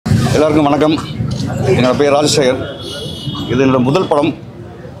எல்லாருக்கும் வணக்கம். என்னோட பேர் ராஜசேகர். இது என்னோடய முதல் படம்.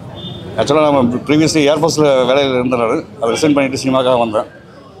 ஆக்சுவலாக நம்ம ப்ரீவியஸ்லி ஏர்போர்ட்ஸில் வேலையில் இருந்தனால அதை ரிசைன் பண்ணிவிட்டு சினிமாக்காக வந்தேன்.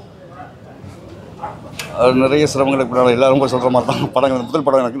 அது நிறைய சிரமங்களுக்கு பின்னால் எல்லோரும் போய் சொல்கிற மாதிரி தான் படம். முதல்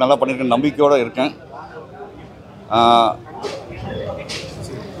படம் எனக்கு நல்லா பண்ணியிருக்கேன், நம்பிக்கையோடு இருக்கேன்.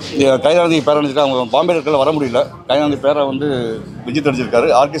 கைலாந்தி பேரை நினச்சிட்டு அவங்க பாம்பே இருக்கிற வர முடியல. கைலாந்தி பேரை வந்து விஜித் அடிச்சிருக்காரு.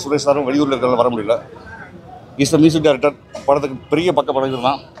 ஆர்கே சுரேஷ் சாரும் வெளியூரில் இருக்கிற வர முடியல. Is the music director. படத்துக்கு பெரிய பக்க படம்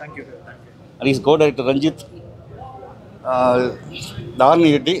தான். Is co director Ranjith. Dharani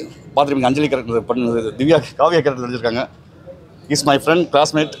Reddy பார்த்துருப்பீங்க. அஞ்சலி கேரக்டர் பண்ண திவ்யா காவியா கேரக்டர் நடிச்சிருக்காங்க. Is my friend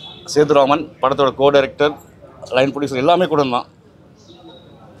classmate Sethuraman. படத்தோட கோ டைரக்டர், லைன் ப்ரொடியூசர் எல்லாமே கூட தான்.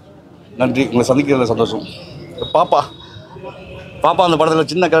 நன்றி. உங்களை சந்திக்கிறதுல சந்தோஷம். பாப்பா அந்த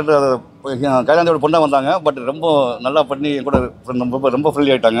படத்தில் சின்ன கேரக்டர் கைலாந்தியோட பொண்ணாக வந்தாங்க. பட் ரொம்ப நல்லா பண்ணி கூட ரொம்ப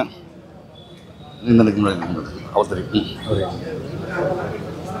ஃப்ரெண்ட்லி ஆகிட்டாங்க. அவர் தெரியும்.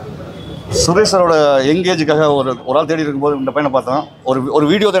 சுரேஷ் சாரோட எங்கேஜுக்காக ஒரு ஆள் தேடி இருக்கும்போது இந்த பையனை பார்த்தேன். ஒரு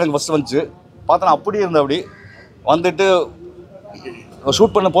வீடியோ தான் எனக்கு ஃபஸ்ட்டு வந்துச்சு. பார்த்தேன்னா அப்படியே இருந்த அப்படி வந்துட்டு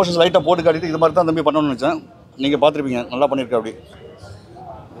ஷூட் பண்ண போர்ஷன்ஸ் லைட்டாக போட்டு காட்டிட்டு இது மாதிரி தான் தம்பி பண்ணணும்னு நினச்சேன். நீங்கள் பார்த்துருப்பீங்க. நல்லா பண்ணியிருக்கேன். அப்படி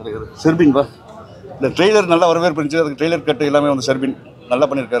ஷெர்பின்பா இந்த ட்ரெய்லர் நல்லா வரவேற்பு இருந்துச்சு. அதுக்கு ட்ரெய்லர் கட்டு எல்லாமே வந்து ஷெர்பின் நல்லா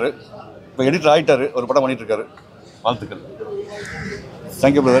பண்ணியிருக்காரு. இப்போ எடிட்டர் ஆகிட்டார். ஒரு படம் பண்ணிகிட்ருக்காரு. வாழ்த்துக்கள்.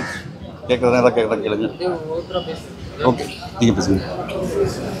 Thank you brother. கேட்குறதா எதாவது கேட்குறதா கேளுங்க. ஓகே, நீங்கள் பேசுங்க.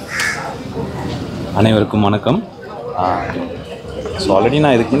 அனைவருக்கும் வணக்கம். ஸோ ஆல்ரெடி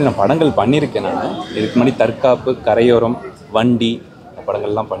நான் இதுக்கு முன்னாடி படங்கள் பண்ணியிருக்கேன். இதுக்கு முன்னாடி தற்காப்பு, கரையோரம், வண்டி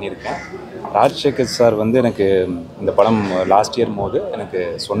படங்கள்லாம் பண்ணியிருக்கேன். ராஜசேகர் சார் வந்து எனக்கு இந்த படம் லாஸ்ட் இயர் போது எனக்கு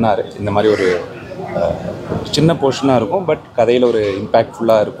சொன்னார், இந்த மாதிரி ஒரு சின்ன போர்ஷனாக இருக்கும், பட் கதையில் ஒரு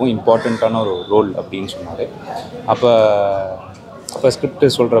இம்பேக்ட்ஃபுல்லாக இருக்கும், இம்பார்ட்டண்ட்டான ஒரு ரோல் அப்படின்னு சொன்னார். அப்போ ஸ்கிரிப்ட்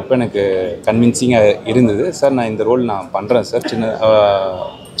சொல்கிறப்ப எனக்கு கன்வின்சிங்காக இருந்தது. சார் நான் இந்த ரோல் நான் பண்ணுறேன் சார்,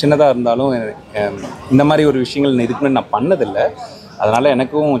 சின்னதாக இருந்தாலும் இந்த மாதிரி ஒரு விஷயங்கள் இதுக்கு முன்னாடி நான் பண்ணதில்லை, அதனால்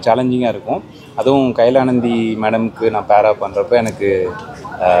எனக்கும் சேலஞ்சிங்காக இருக்கும். அதுவும் கயல் ஆனந்தி மேடமுக்கு நான் பேரா பண்ணுறப்ப எனக்கு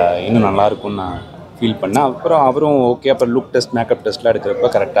இன்னும் நல்லாயிருக்கும்னு நான் ஃபீல் பண்ணேன். அப்புறம் அவரும் ஓகே, அப்புறம் லுக் டெஸ்ட், மேக்கப் டெஸ்ட்லாம்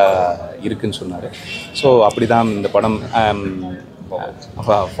எடுக்கிறப்ப கரெக்டாக இருக்குதுன்னு சொன்னார். ஸோ அப்படி தான் இந்த படம்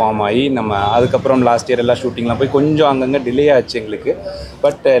ஃபார்ம் ஆகி நம்ம அதுக்கப்புறம் லாஸ்ட் இயர் எல்லா ஷூட்டிங்லாம் போய் கொஞ்சம் அங்கங்கே டிலே ஆச்சு எங்களுக்கு.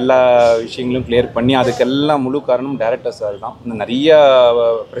 பட் எல்லா விஷயங்களும் கிளியர் பண்ணி அதுக்கெல்லாம் முழு காரணம் டைரக்டர் சார் தான். இன்னும் நிறைய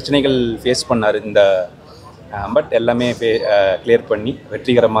பிரச்சனைகள் ஃபேஸ் பண்ணார் இந்த பட் எல்லாமே கிளியர் பண்ணி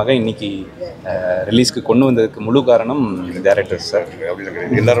வெற்றிகரமாக இன்றைக்கி ரிலீஸ்க்கு கொண்டு வந்ததுக்கு முழு காரணம் டைரக்டர் சார்.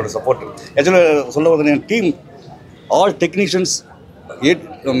 எல்லாரோட சப்போர்ட். ஆக்சுவலாக சொல்ல வந்து என் டீம் ஆல் டெக்னீஷியன்ஸ்,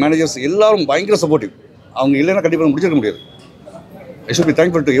 மேனேஜர்ஸ் எல்லாரும் பயங்கர சப்போர்ட்டிவ். அவங்க இல்லைன்னா கண்டிப்பாக முடிச்சிருக்க முடியாது. I should be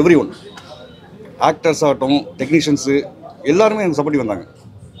thankful to every one. Actors ஆகட்டும், டெக்னீஷியன்ஸு எல்லாருமே எனக்கு சப்போர்ட்டிவ் வந்தாங்க.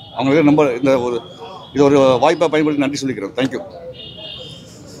 அவங்களுக்கு நம்ம இது ஒரு வாய்ப்பாக பயன்படுத்தி நன்றி சொல்லிக்கிறோம். தேங்க்யூ.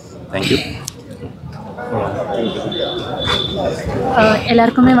 தேங்க்யூ.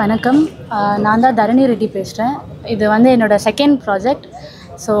 எல்லாருக்குமே வணக்கம். நான் தான் தரணி ரெட்டி பேசுகிறேன். இது வந்து என்னோடய செகண்ட் ப்ராஜெக்ட்.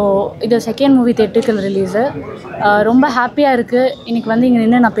 ஸோ இது செகண்ட் மூவி தேட்டரிக்கல் ரிலீஸு. ரொம்ப ஹாப்பியாக இருக்குது இன்றைக்கி வந்து இங்கே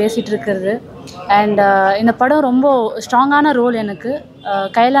நின்று நான் பேசிகிட்டு இருக்கிறது. அண்ட் இந்த படம் ரொம்ப ஸ்ட்ராங்கான ரோல் எனக்கு.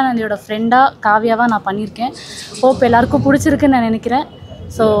 கயல் ஆனந்தியோட ஃப்ரெண்டாக காவியாவாக நான் பண்ணியிருக்கேன். ஹோப் எல்லாருக்கும் பிடிச்சிருக்குன்னு நான் நினைக்கிறேன்.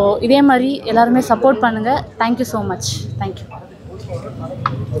 ஸோ இதே மாதிரி எல்லாருமே சப்போர்ட் பண்ணுங்கள். Thank you so much. Thank you.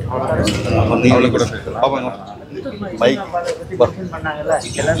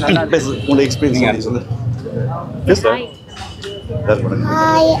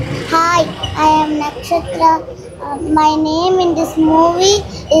 Hi, I am Nakshathra. My name in this movie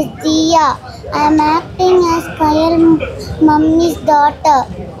is Diya. I am acting as Kayal mummy's daughter.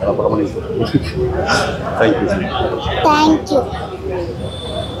 Thank you. Thank you.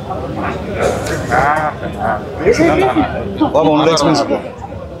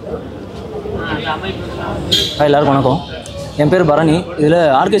 எல்லாருக்கும் வணக்கம். என் பேர் பரணி. இதில்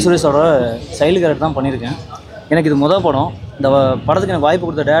ஆர்கே சுரேஷோட சைல்டு கேரக்டர் தான் பண்ணியிருக்கேன். எனக்கு இது முதல் படம். இந்த படத்துக்கு எனக்கு வாய்ப்பு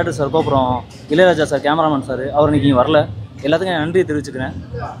கொடுத்த டேரக்டர் சாருக்கும் அப்புறம் இளையராஜா சார், கேமராமேன் சார், அவர் இன்றைக்கி இங்கே வரல. எல்லாத்துக்கும் என் நன்றி தெரிவிச்சுக்கிறேன்.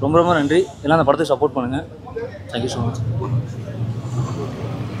 ரொம்ப ரொம்ப நன்றி. எல்லாம் அந்த படத்தை சப்போர்ட் பண்ணுங்கள். Thank you so much.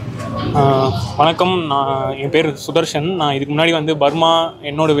 வணக்கம். என் பேர் சுதர்ஷன். நான் இதுக்கு முன்னாடி வந்து பர்மா,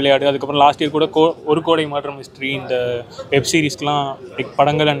 என்னோட விளையாடு, அதுக்கப்புறம் லாஸ்ட் இயர் கூட ஒரு கோடை மாற்றம் ஹிஸ்ட்ரி, இந்த வெப் சீரிஸ்க்கெலாம்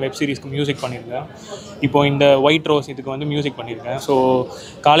படங்கள் அண்ட் வெப் சீரிஸ்க்கு மியூசிக் பண்ணியிருக்கேன். இப்போது இந்த ஒயிட் ரோஸ் இதுக்கு வந்து மியூசிக் பண்ணியிருக்கேன். ஸோ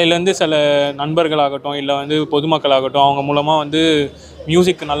காலையிலேருந்து சில நண்பர்களாகட்டும் இல்லை வந்து பொதுமக்களாகட்டும் அவங்க மூலமாக வந்து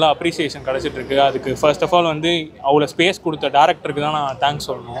மியூசிக்கு நல்ல அப்ரிசியேஷன் கிடச்சிட்ருக்கு. அதுக்கு ஃபர்ஸ்ட் ஆஃப் ஆல் வந்து அவ்வளோ ஸ்பேஸ் கொடுத்த டேரக்டருக்கு தான் நான் தேங்க்ஸ்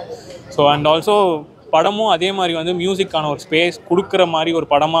சொல்லணும். ஸோ அண்ட் ஆல்சோ படமும் அதே மாதிரி வந்து மியூசிக்கான ஒரு ஸ்பேஸ் கொடுக்குற மாதிரி ஒரு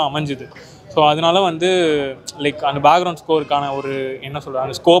படமாக அமைஞ்சுது. ஸோ அதனால வந்து லைக் அந்த பேக்ரவுண்ட் ஸ்கோருக்கான ஒரு என்ன சொல்கிறது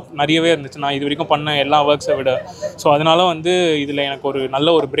அந்த ஸ்கோப் நிறையவே இருந்துச்சு நான் இது வரைக்கும் பண்ண எல்லா ஒர்க்ஸை விட. ஸோ அதனால வந்து இதில் எனக்கு ஒரு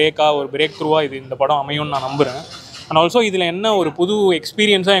நல்ல ஒரு பிரேக் த்ரூவாக இது இந்த படம் அமையும்னு நான் நம்புகிறேன். அண்ட் ஆல்சோ இதில் என்ன ஒரு புது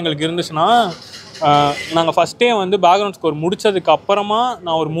எக்ஸ்பீரியன்ஸாக எங்களுக்கு இருந்துச்சுன்னா நாங்கள் ஃபஸ்ட்டே வந்து பேக்ரவுண்ட் ஸ்கோர் முடித்ததுக்கு அப்புறமா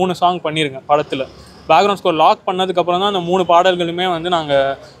நான் ஒரு 3 சாங் பண்ணியிருக்கேன் படத்தில். பேக்ரவுண்ட் ஸ்கோர் லாக் பண்ணதுக்கப்புறம் தான் அந்த 3 பாடல்களுமே வந்து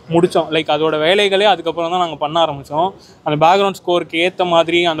நாங்கள் முடித்தோம். லைக் அதோட வேலைகளே அதுக்கப்புறம் தான் நாங்கள் பண்ண ஆரம்பித்தோம். அந்த பேக்ரவுண்ட் ஸ்கோருக்கு ஏற்ற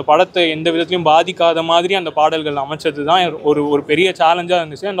மாதிரி அந்த படத்தை எந்த விதத்துலையும் பாதிக்காத மாதிரி அந்த பாடல்கள் அமைச்சது தான் ஒரு பெரிய சேலஞ்சாக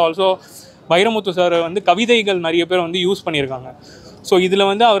இருந்துச்சு. அண்ட் ஆல்சோ வைரமுத்து சார் வந்து கவிதைகள் நிறைய பேர் வந்து யூஸ் பண்ணியிருக்காங்க. ஸோ இதில்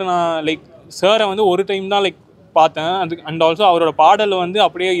வந்து நான் லைக் சாரை வந்து ஒரு டைம் தான் லைக் பார்த்தேன். அண்ட் ஆல்சோ அவரோட பாடலை வந்து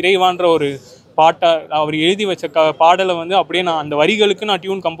அப்படியே இறைவான்ற ஒரு அவர் எழுதி வச்ச பாடலை வந்து அப்படியே நான் அந்த வரிகளுக்கு நான்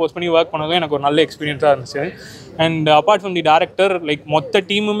டியூன் கம்போஸ் பண்ணி ஒர்க் பண்ணதும் எனக்கு ஒரு நல்ல எக்ஸ்பீரியன்ஸாக இருந்துச்சு. And apart from the director like மொத்த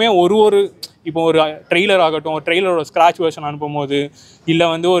டீமுமே ஒரு இப்போ ஒரு ட்ரெய்லர் ஆகட்டும், ஒரு ட்ரெய்லரோட ஸ்க்ராட்ச் வெர்ஷன் அனுப்பும் போது, இல்லை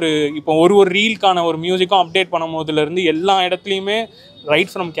வந்து இப்போ ஒரு ரீல்க்கான ஒரு மியூசிக்கும் அப்டேட் பண்ணும் போதுலேருந்து எல்லா இடத்துலையுமே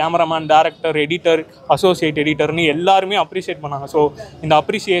right from cameraman, director, editor, associate எடிட்டர்னு எல்லாருமே அப்ரிஷியேட் பண்ணாங்க. ஸோ இந்த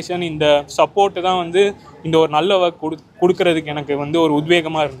அப்ரிசியேஷன், இந்த சப்போர்ட்டு தான் வந்து இந்த ஒரு நல்ல ஒர்க் கொடுக்கறதுக்கு எனக்கு வந்து ஒரு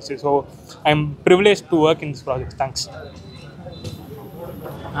உத்வேகமாக இருந்துச்சு. So I am privilege to work in this project. Thanks.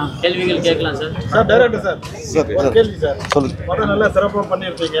 கேள்விகள் கேட்கலாம் சார். சார் டைரக்டர் சார் ஒரு கேள்வி சார். படம் நல்லா சிறப்பாக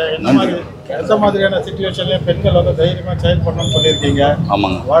பண்ணியிருக்கீங்க. எந்த மாதிரியான சிச்சுவேஷன்லையும் பெண்கள் வந்து தைரியமாக செயல் பண்ணணும்னு சொல்லியிருக்கீங்க.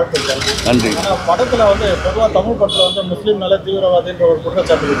 ஆமாங்க, வாழ்த்துக்கள். நன்றி. ஆனால் படத்தில் வந்து பொதுவாக தமிழ் படத்தில் வந்து முஸ்லீம் நல்ல தீவிரவாதின்ற ஒரு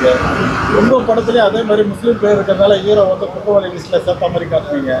குற்றச்சாட்டு இருக்கு. உங்கள் படத்துலேயும் அதே மாதிரி முஸ்லீம் பேர் இருக்கிறதுனால ஹீரோ வந்து குற்றவாளி லிஸ்ட்டில் சேர்த்த மாதிரி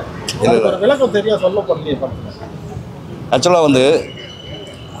காட்டுறீங்க. ஒரு விளக்கம் சரியாக சொல்லப்படலையே படத்தில். ஆக்சுவலாக வந்து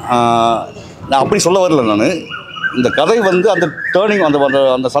நான் அப்படி சொல்ல வரல. நான் இந்த கதை வந்து அந்த டேர்னிங்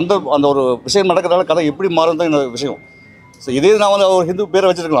அந்த ஒரு விஷயம் நடக்கிறதால கதை எப்படி மாறும் இந்த விஷயம். ஸோ இதே நான் வந்து ஒரு ஹிந்து பேரை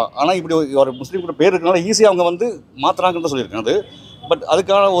வச்சுருக்கலாம். ஆனால் இப்படி ஒரு முஸ்லீம் கூட பேர் இருக்கிறனால ஈஸியாக அவங்க வந்து மாற்றுறாங்கன்னு தான் சொல்லியிருக்கேன். அது பட்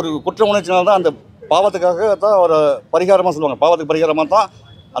அதுக்கான ஒரு குற்ற உணர்ச்சினால தான் அந்த பாவத்துக்காக தான் ஒரு பரிகாரமாக சொல்லுவாங்க. பாவத்துக்கு பரிகாரமாக தான்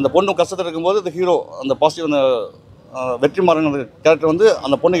அந்த பொண்ணு கஷ்டத்தில் இருக்கும்போது இந்த ஹீரோ அந்த பாசிட்டிவ் அந்த வெற்றிமாறன் அந்த கேரக்டர் வந்து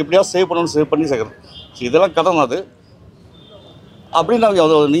அந்த பொண்ணு எப்படியா சேவ் பண்ணி சேர்க்குறது. ஸோ இதெல்லாம் கதை தான். அது அப்படின்னு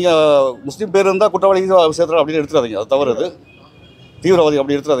நீங்கள் முஸ்லீம் பேர் இருந்தால் குற்றவாளி சேர்த்துறோம் அப்படின்னு எடுத்துக்காதீங்க. அது தவறுது. தீவிரவாதி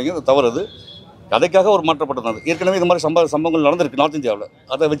அப்படி எடுத்துக்காதீங்க, அது தவறுது. கதைக்காக ஒரு மாற்றப்பட்டது. அது ஏற்கனவே இது மாதிரி சம்பவங்கள் நடந்திருக்கு நார்த் இந்தியாவில்.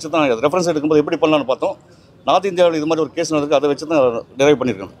 அதை வச்சு தான் ரெஃபரன்ஸ் எடுக்கும்போது எப்படி பண்ணலான்னு பார்த்தோம். நார்த் இந்தியாவில் இது மாதிரி ஒரு கேஸ் நடந்திருக்கு. அதை வச்சு தான் டெரைவ்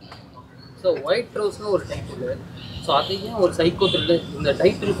பண்ணியிருக்கேன். ஸோ ஒயிட் ரோஸ்னு ஒரு டைட்டில், ஸோ அதையும் ஒரு சைக்கோ த்ரில்லர், இந்த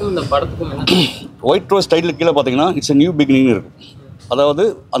டைட்டிலுக்கும் இந்த படத்துக்கும் என்ன? ஒயிட் ரோஸ் டைட்டில் கீழே பார்த்தீங்கன்னா இட்ஸ் நியூ பிகினிங்னு இருக்கும். அதாவது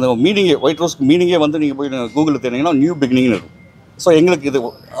அந்த மீனிங்கே ஒயிட் ரோஸ்க்கு மீனிங்கே வந்து நீங்கள் போய் கூகுளில் தேடிங்கன்னா நியூ பிகினிங்னு இருக்கும். ஸோ எங்களுக்கு இது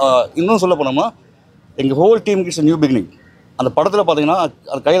இன்னும் சொல்ல போனோம்னா எங்கள் ஹோல் டீமுக்கு இட்ஸ் நியூ பிகினிங். அந்த படத்தில் பார்த்தீங்கன்னா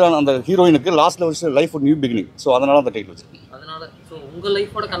அது கையில் அந்த ஹீரோயினுக்கு லாஸ்ட்டில் வச்சு லைஃப் நியூ பிகினிங். ஸோ அதனால அந்த டைட்டில் வச்சு அதனால ஸோ உங்கள்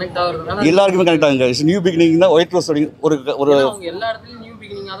லைஃபோட கனெக்ட் ஆகுறதுனால எல்லாருக்குமே கனெக்ட் ஆகுங்க. இட்ஸ் நியூ பிகினிங் தான் ஒயிட் ரோஸ் ஒரு அவங்க எல்லா இடத்துலையும் நியூ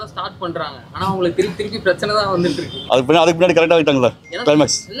பிகினிங்காக தான் ஸ்டார்ட் பண்ணுறாங்க. ஆனால் அவங்களுக்கு திருப்பி பிரச்சனை தான் வந்துட்டு இருக்கு. அதுக்கு பின்னாடி கரெக்டாக ஆகிட்டாங்களா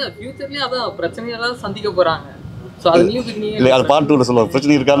கிளைமேக்ஸ்? இல்லை, ஃபியூச்சர்லேயும் அதான் பிரச்சனையெல்லாம் சந்திக்க போகிறாங்க. ஸோ அது நியூ பிகினிங் இல்லை, அது பார்ட் 2ல சொல்லுவாங்க.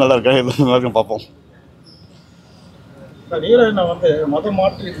 பிரச்சனை இருக்கா நல்லா இருக்கா எல்லாருக்கும் பார்ப்போம். ஹீரோயினை வந்து மதம்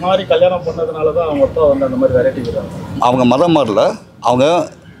மாறி கல்யாணம் பண்ணதுனால தான் அவங்க அப்பா வந்து அந்த மாதிரி வெரைட்டி இருக்கிறாங்க. அவங்க மதம் மாறல, அவங்க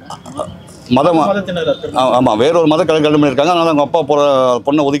ஆமாம் வேற ஒரு மத கல்யாணம் பண்ணியிருக்காங்க. அதனால் அவங்க அப்பா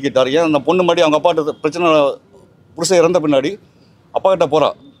பொண்ணை ஒதுக்கிட்டார். ஏன் அந்த பொண்ணு முன்னாடி அவங்க அப்பாட்ட பிரச்சனை புருஷன் இறந்த பின்னாடி அப்பா கிட்ட போகிறா.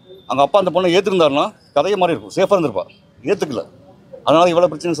 அவங்க அப்பா அந்த பொண்ணை ஏற்றுருந்தாருன்னா கதையை மாறி இருக்கும், சேஃபாக இருந்திருப்பா. ஏற்றுக்கல, அதனால் இவ்வளோ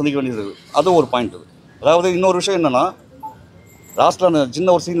பிரச்சனை சந்திக்க வேண்டியது. அதுவும் ஒரு பாயிண்ட். அதாவது இன்னொரு விஷயம் என்னென்னா, லாஸ்ட்டில் அந்த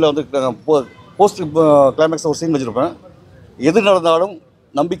சின்ன ஒரு சீனில் வந்து போஸ்ட் கிளைமேக்ஸ் ஒரு சீன் வச்சுருப்பேன். எது நடந்தாலும்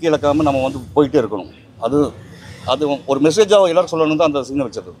நம்பிக்கை இழக்காமல் நம்ம வந்து போயிட்டே இருக்கணும். அது ஒரு மெசேஜாக எல்லாரும் சொல்லணும் தான் அந்த சீனை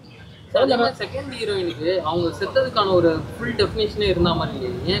வச்சது. செகண்ட் ஹீரோயினுக்கு அவங்க செத்ததுக்கான ஒரு ஃபுல் டெஃபினேஷனே இருந்தா மாதிரி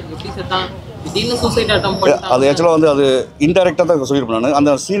இல்லையே. எப்படி செத்தான்? திடீர்னு சூசைட் அட்டம் பண்ணிட்டாங்க. அது ஆக்சுவலாக வந்து அது இன்டெரக்டாக தான் சொல்லியிருப்பேன் நான்.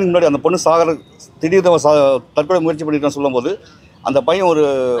 அந்த சீனுக்கு முன்னாடி அந்த பொண்ணு திடீர்னு தற்கொலை முயற்சி பண்ணிட்டான்னு சொல்லும்போது அந்த பையன் ஒரு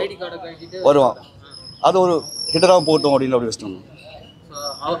வருவான். அது ஒரு ஹிட்டராக போட்டோம் அப்படின்னு அப்படி வச்சுட்டோம்.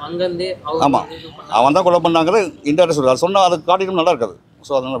 அங்கேருந்தே ஆமாம், அவன் தான் கொலை பண்ணாங்கிறது இன்டெரக்டாக சொல்லுவார். அது சொன்னால் அது காட்டிடும் நல்லா இருக்காது.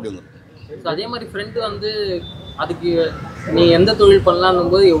 ஸோ அதனால் அப்படி வந்து அதே மாதிரி ஃப்ரெண்டு வந்து அதுக்கு நீ எந்த தொழில்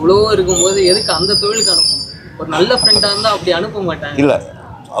பண்ணலான்னும் போது எவ்வளோ இருக்கும்போது எதுக்கு அந்த தொழிலுக்கு அனுப்பணும்? ஒரு நல்ல ஃப்ரெண்டாக இருந்தால் அப்படி அனுப்ப மாட்டாங்க. இல்லை,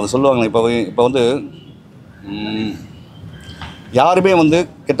 அது சொல்லுவாங்க. இப்போ வந்து யாருமே வந்து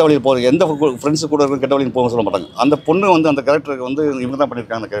கெட்ட வழியில் போகிற எந்த ஃப்ரெண்ட்ஸு கூட இருக்க கெட்ட வழியில் போக சொல்ல மாட்டாங்க. அந்த பொண்ணு வந்து அந்த கேரக்டருக்கு வந்து இவங்க தான்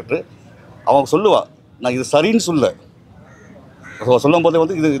பண்ணியிருக்காங்க. அந்த கேரக்டர் அவங்க சொல்லுவாள், நான் இது சரின்னு சொல்லும் போதே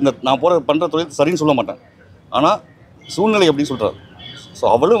வந்து இது நான் பண்ணுற தொழில் சரின்னு சொல்ல மாட்டேன். ஆனால் சூழ்நிலை எப்படி சொல்கிறார். ஸோ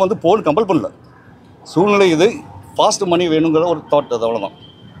அவளும் வந்து கம்பல் பண்ணல. சூழ்நிலை இது ஃபாஸ்ட் மணி வேணுங்கிற ஒரு தாட். அது அவ்வளோதான்.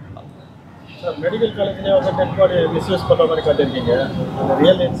 மெடிக்கல் காலேஜ்லேயே வந்து டெட் பாடி மிஸ்யூஸ் பண்ணுற மாதிரி காட்டியிருக்கீங்க.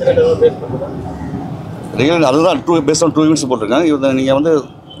 ரியல் இன்சிடென்ட் ஏதாவது பேஸ் பண்ணுறேன். ரியல் அதுதான் பேஸ்ட் ஆன் 2 யூனிட்ஸ் போட்டிருக்கேன். இது நீங்கள் வந்து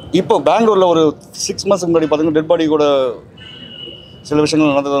இப்போ பெங்களூரில் ஒரு 6 months முன்னாடி பார்த்தீங்கன்னா டெட் பாடி கூட சில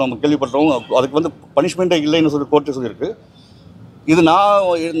விஷயங்கள் நடந்ததை நம்ம கேள்விப்பட்டோம். அதுக்கு வந்து பனிஷ்மெண்ட்டே இல்லைன்னு சொல்லி கோர்ட்டு சொல்லியிருக்கு. இது நான்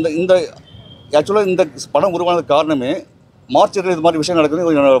இந்த ஆக்சுவலாக இந்த படம் உருவானதுக்கு காரணமே மார்ச்சரியில் இது மாதிரி விஷயம் நடக்குது.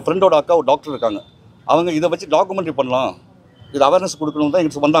 என்னோட ஃப்ரெண்டோட அக்கா ஒரு டாக்டர் இருக்காங்க. அவங்க இதை வச்சு டாக்குமெண்ட்ரி பண்ணலாம், இது அவேர்னஸ் கொடுக்கணும் தான்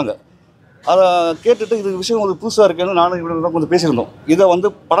எங்களுக்கு வந்தாங்க. அதை கேட்டுட்டு இது விஷயம் ஒரு புதுசாக இருக்குன்னு நானும் இவ்வளோ கொஞ்சம் பேசியிருந்தோம். இதை வந்து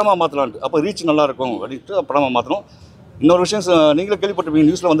படமாக மாற்றலான்ட்டு. அப்போ ரீச் நல்லாயிருக்கும் அப்படின்ட்டு படமாக மாற்றணும். இன்னொரு விஷயம் நீங்களே கேள்விப்பட்டிருப்பீங்க,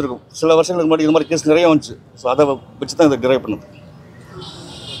 நியூஸில் வந்திருக்கும். சில வருஷங்களுக்கு முன்னாடி இது மாதிரி கேஸ் நிறைய வந்துச்சு. ஸோ அதை வச்சு தான் இதை டிரைவ் பண்ணுது.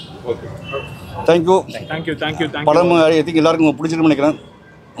 தேங்க்யூ. படம் ஐ திங்க் எல்லாருக்கும் பிடிச்சிருன்னு நினைக்கிறேன்.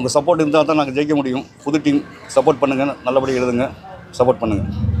 உங்கள் சப்போர்ட் இருந்தால் தான் நாங்கள் ஜெயிக்க முடியும். புது டீம் சப்போர்ட் பண்ணுங்கள், நல்லபடியாக எழுதுங்க, சப்போர்ட் பண்ணுங்கள்.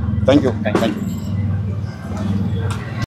 தேங்க்யூ.